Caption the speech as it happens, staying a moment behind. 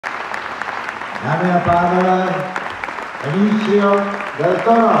Dámy a pánové, Benicio del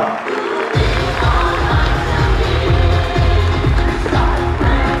Toro.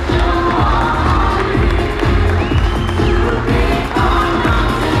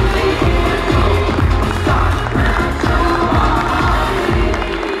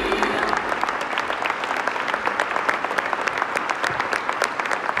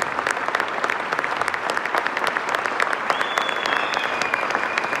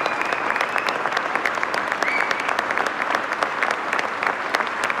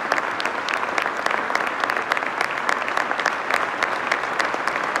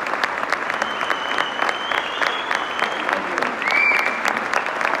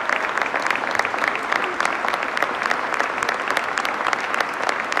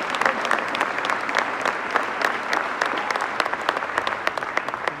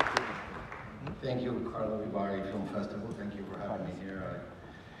 Thank you, Karlovy Film Festival. Thank you for having me here.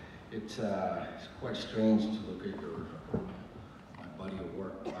 It's quite strange to look at my body of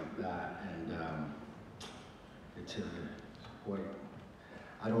work like that, and it's quite.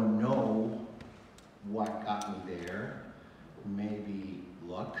 I don't know what got me there. Maybe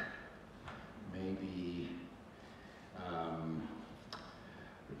luck. Maybe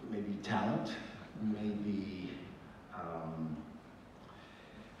maybe talent. Maybe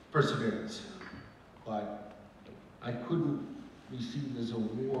perseverance. But I couldn't receive this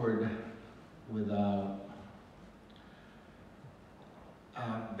award without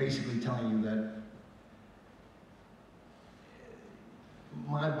basically telling you that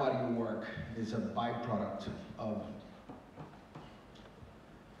my body of work is a byproduct of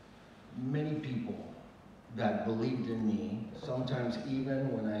many people that believed in me, sometimes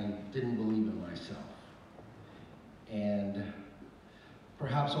even when I didn't believe in myself. And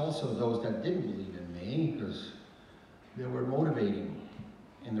perhaps also those that didn't believe in me, because they were motivating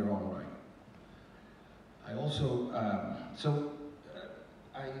in their own right. I also,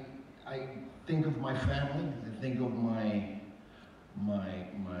 I think of my family. I think of my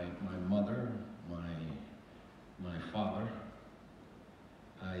mother, my father.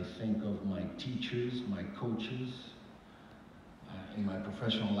 I think of my teachers, my coaches. In my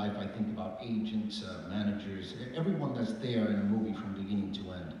professional life, I think about agents, managers, everyone that's there in a movie from beginning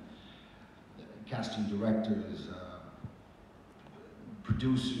to end. Casting directors,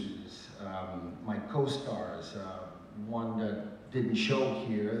 producers, my co-stars, one that didn't show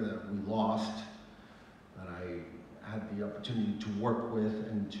here, that we lost, that I had the opportunity to work with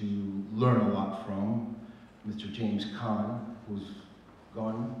and to learn a lot from, Mr. James Caan, who's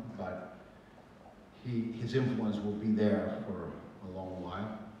gone, but his influence will be there for a long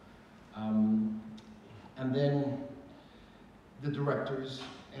while. And then the directors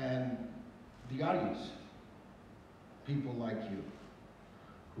and the audience, people like you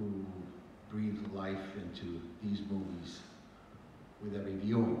who breathe life into these movies with every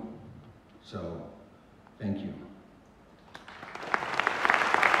viewing. So, thank you.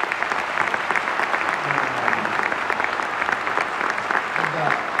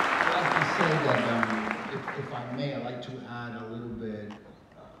 I'd like to say that, if I may, I'd like to add a little bit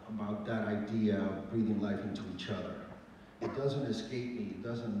about that idea of breathing life into each other. It doesn't escape me. It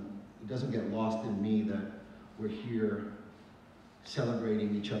doesn't get lost in me that we're here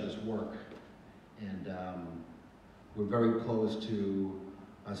celebrating each other's work, and we're very close to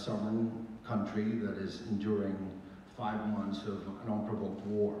a sovereign country that is enduring 5 months of an unprovoked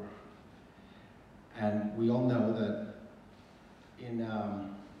war. And we all know that in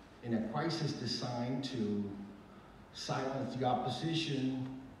a crisis designed to silence the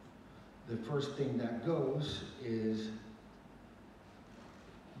opposition, the first thing that goes is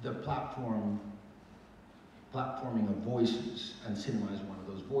the platforming of voices, and cinema is one of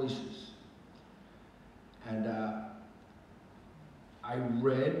those voices. And I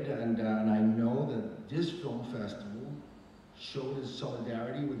read and I know that this film festival showed its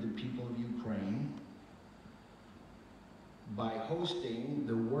solidarity with the people of Ukraine by hosting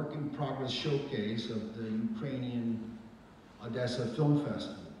the Work in Progress showcase of the Ukrainian Odessa Film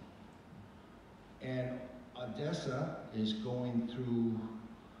Festival. And Odessa is going through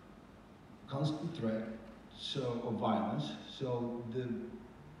constant threat of violence. So the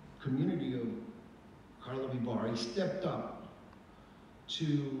community of Karlovy stepped up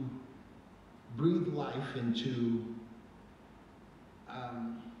to breathe life into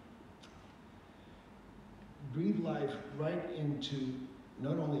right into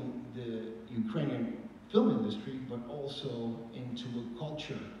not only the Ukrainian film industry, but also into a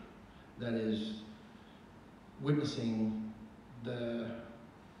culture that is witnessing the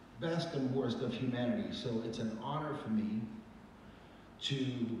best and worst of humanity. So it's an honor for me to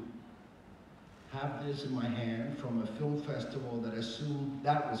have this in my hand from a film festival that assumed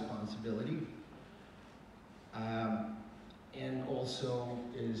that responsibility, and also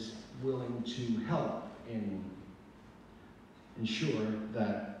is willing to help in ensure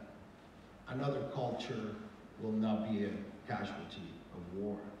that another culture will not be a casualty of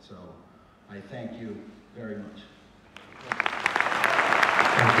war. So I thank you very much.